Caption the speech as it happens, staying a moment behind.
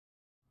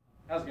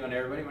How's it going,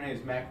 everybody? My name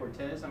is Matt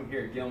Cortez. I'm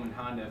here at Gilman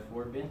Honda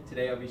Ford Bend.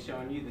 Today I'll be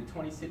showing you the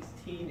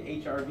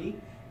 2016 HRV,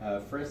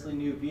 freshly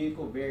new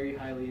vehicle, very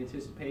highly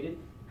anticipated.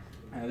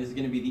 This is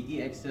going to be the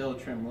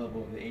EXL trim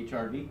level of the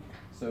HRV.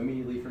 So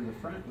immediately from the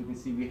front, we can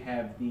see we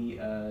have the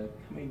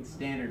coming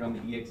standard on the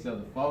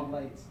EXL, the fog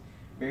lights.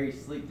 Very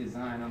sleek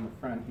design on the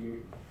front here.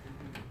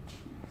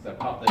 So I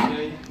pop the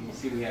hood, you can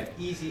see we have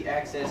easy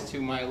access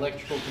to my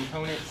electrical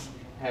components.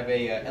 Have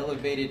a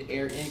elevated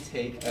air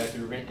intake to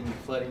prevent any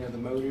flooding of the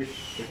motor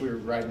if we were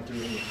riding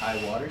through any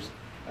high waters.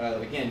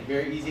 Again,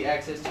 very easy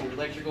access to your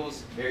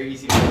electricals, very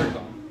easy to work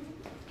on.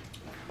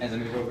 As I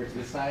move over to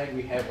the side,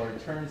 we have our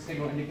turn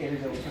signal indicators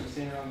that will come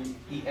standard on the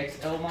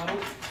EXL model.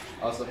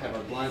 Also have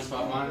our blind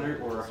spot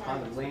monitor or our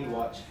Honda lane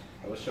watch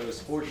that will show us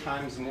 4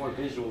 times more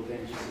visual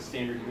than just a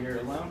standard mirror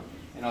alone.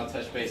 And I'll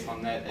touch base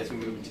on that as we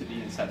move to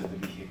the inside of the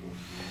vehicle.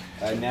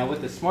 Now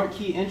with the smart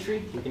key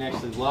entry, we can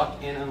actually lock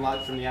and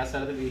unlock from the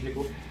outside of the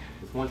vehicle.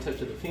 With one touch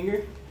of the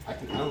finger, I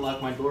can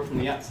unlock my door from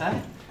the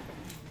outside.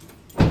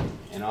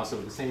 And also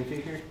with the same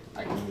finger,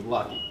 I can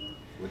lock it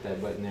with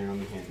that button there on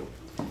the handle.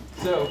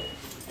 So,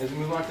 as we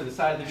move on to the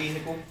side of the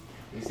vehicle,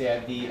 you see I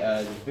have the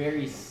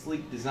very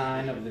sleek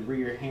design of the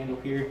rear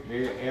handle here,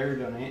 very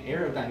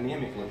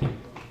aerodynamic looking.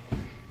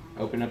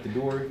 Open up the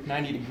door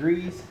 90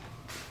 degrees.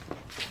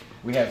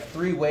 We have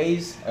 3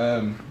 ways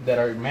that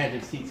our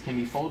magic seats can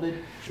be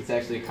folded. It's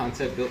actually a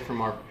concept built from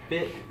our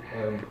fit.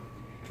 You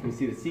can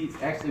see the seats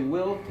actually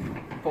will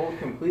fold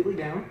completely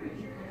down.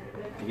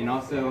 You can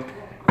also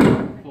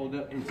fold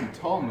up into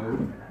tall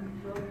mode,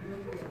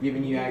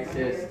 giving you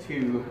access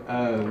to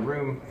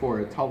room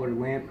for a taller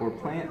lamp or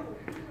plant.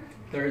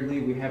 Thirdly,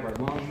 we have our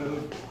long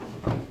mode,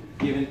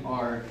 giving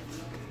our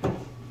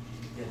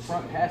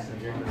front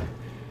passenger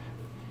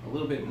a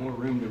little bit more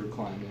room to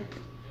recline there.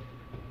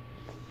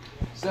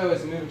 So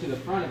as we move to the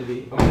front of the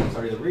vehicle,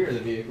 the rear of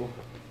the vehicle,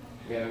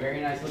 we have a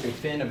very nice looking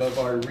fin above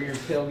our rear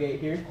tailgate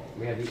here.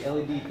 We have the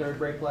LED third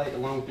brake light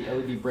along with the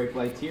LED brake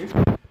lights here.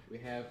 We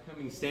have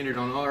coming standard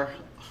on our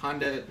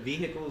Honda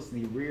vehicles,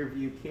 the rear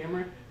view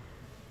camera.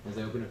 As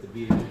I open up the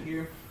vehicle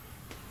here,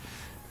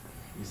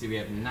 you see we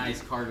have a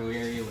nice cargo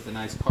area with a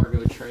nice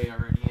cargo tray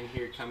already in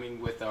here coming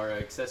with our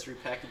accessory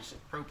package,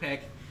 Pro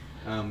Pack.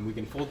 We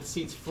can fold the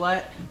seats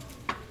flat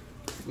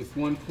with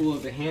one pull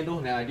of the handle.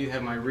 Now I do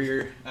have my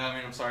rear, I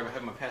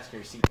have my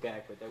passenger seat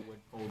back, but that would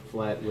fold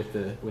flat with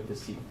the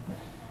seat.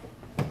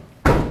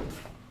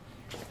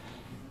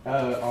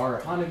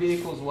 Our Honda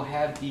vehicles will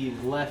have the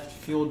left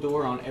fuel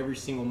door on every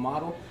single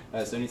model.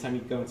 So anytime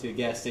you go into a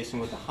gas station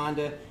with a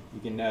Honda, you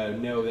can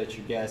know that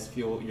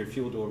your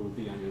fuel door will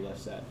be on your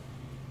left side.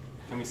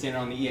 Coming standard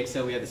on the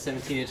EXL, we have the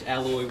 17-inch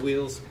alloy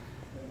wheels.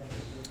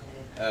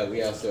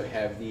 We also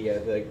have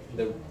the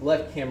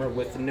left camera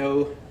with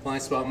no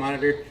blind spot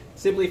monitor.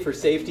 Simply for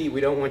safety,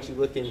 we don't want you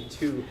looking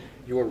to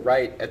your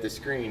right at the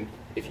screen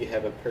if you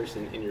have a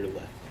person in your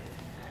left.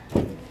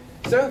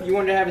 So, if you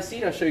wanted to have a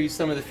seat, I'll show you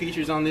some of the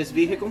features on this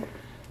vehicle.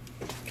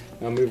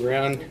 I'll move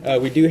around.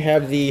 We do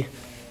have the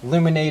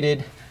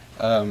illuminated,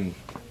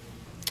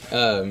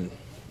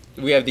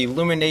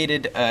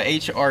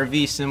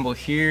 HRV symbol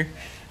here,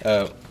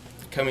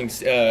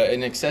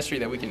 an accessory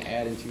that we can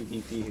add into the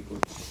vehicle.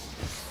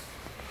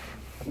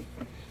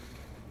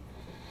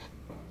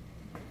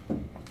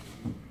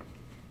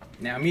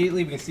 Now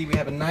immediately we can see we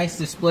have a nice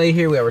display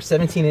here. We have our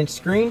 17-inch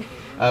screen.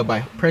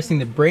 By pressing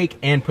the brake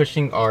and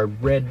pushing our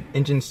red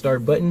engine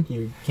start button,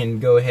 you can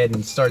go ahead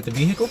and start the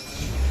vehicle.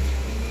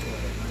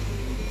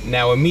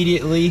 Now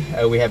immediately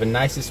we have a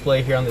nice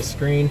display here on the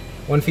screen.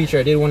 One feature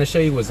I did want to show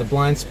you was the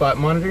blind spot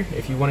monitor.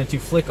 If you wanted to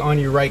flick on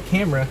your right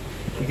camera,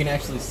 you can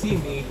actually see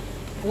me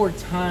 4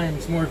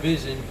 times more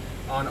vision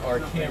on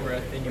our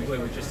camera than you would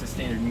with just a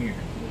standard mirror.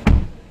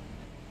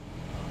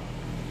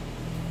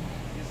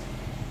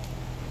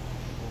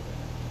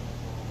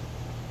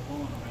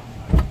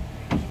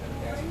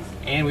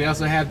 And we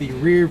also have the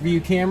rear view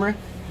camera.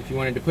 If you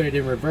wanted to put it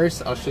in reverse,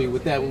 I'll show you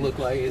what that will look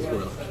like as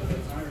well.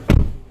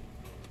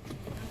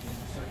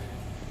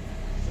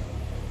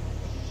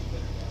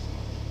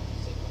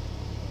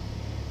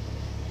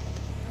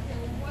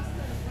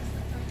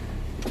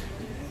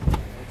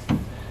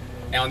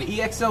 Now on the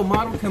EXL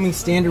model, coming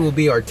standard will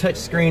be our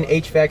touchscreen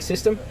HVAC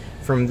system.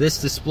 From this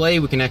display,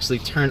 we can actually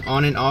turn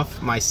on and off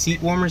my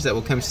seat warmers that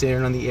will come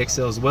standard on the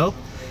EXL as well.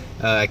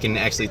 I can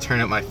actually turn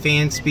up my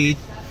fan speed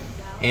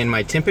and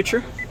my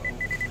temperature,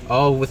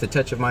 all with a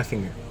touch of my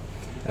finger.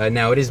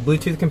 Now it is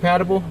Bluetooth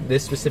compatible.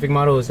 This specific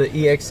model is the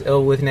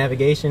EXL with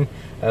navigation.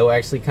 It will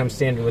actually come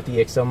standard with the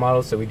EXL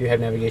model, so we do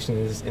have navigation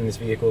in this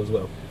vehicle as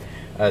well.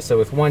 So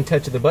with one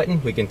touch of the button,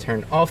 we can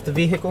turn off the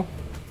vehicle.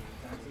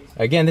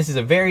 Again, this is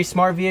a very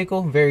smart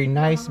vehicle, very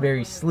nice,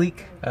 very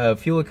sleek.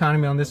 Fuel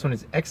economy on this one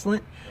is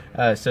excellent.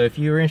 So if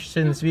you're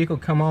interested in this vehicle,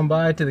 come on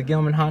by to the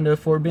Gilman Honda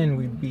Ford Bend.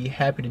 We'd be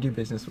happy to do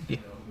business with you.